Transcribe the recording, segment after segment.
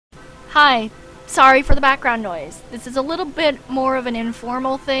Hi, sorry for the background noise. This is a little bit more of an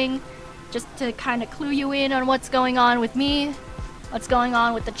informal thing, just to kind of clue you in on what's going on with me, what's going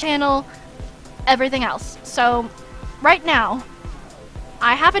on with the channel, everything else. So, right now,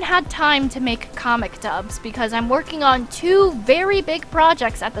 I haven't had time to make comic dubs because I'm working on two very big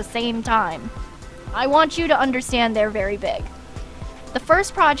projects at the same time. I want you to understand they're very big. The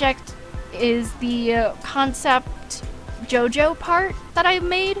first project is the concept JoJo part that I've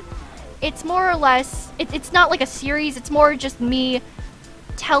made. It's more or less, it's not like a series, it's more just me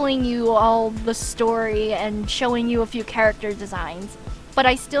telling you all the story and showing you a few character designs. But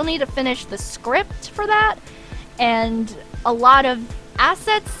I still need to finish the script for that, and a lot of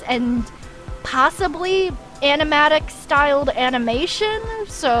assets, and possibly animatic styled animation,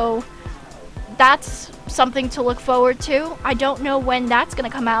 so that's something to look forward to. I don't know when that's gonna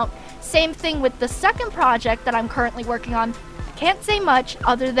come out. Same thing with the second project that I'm currently working on. Can't say much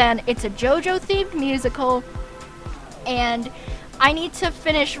other than it's a JoJo themed musical, and I need to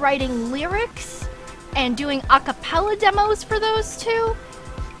finish writing lyrics and doing a cappella demos for those two,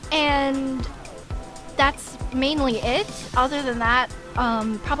 and that's mainly it. Other than that,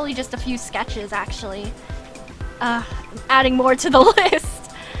 probably just a few sketches actually. Adding more to the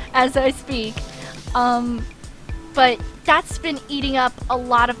list as I speak. But that's been eating up a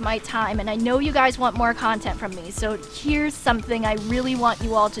lot of my time, and I know you guys want more content from me, so here's something I really want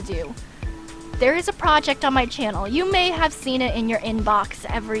you all to do. There is a project on my channel. You may have seen it in your inbox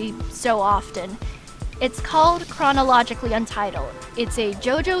every so often. It's called Chronologically Untitled. It's a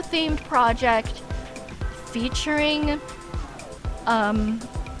JoJo themed project featuring an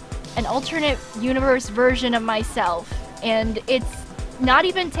alternate universe version of myself, and it's not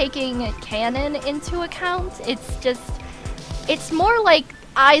even taking canon into account. It's more like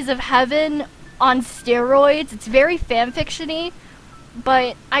Eyes of Heaven on steroids. It's very fanfiction-y,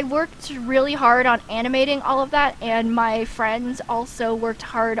 but I worked really hard on animating all of that, and my friends also worked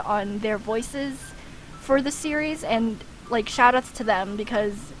hard on their voices for the series, and like shoutouts to them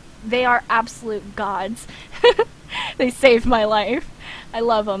because they are absolute gods. They saved my life. I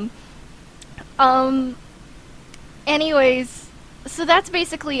love them. Anyways, so that's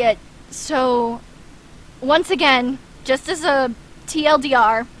basically it. So once again, just as a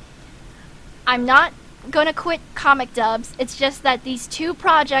TLDR, I'm not gonna quit comic dubs. It's just that these two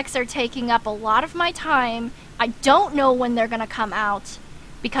projects are taking up a lot of my time. I don't know when they're gonna come out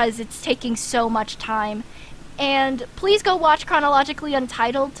because it's taking so much time. And please go watch Chronologically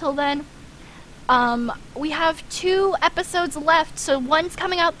Untitled till then. We have 2 episodes left, so one's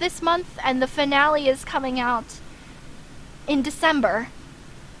coming out this month and the finale is coming out in December.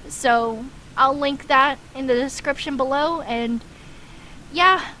 So I'll link that in the description below, and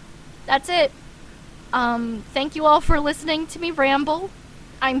yeah, that's it. Thank you all for listening to me ramble.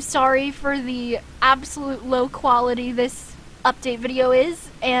 I'm sorry for the absolute low quality this update video is,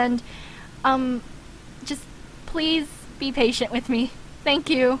 and just please be patient with me. Thank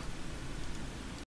you.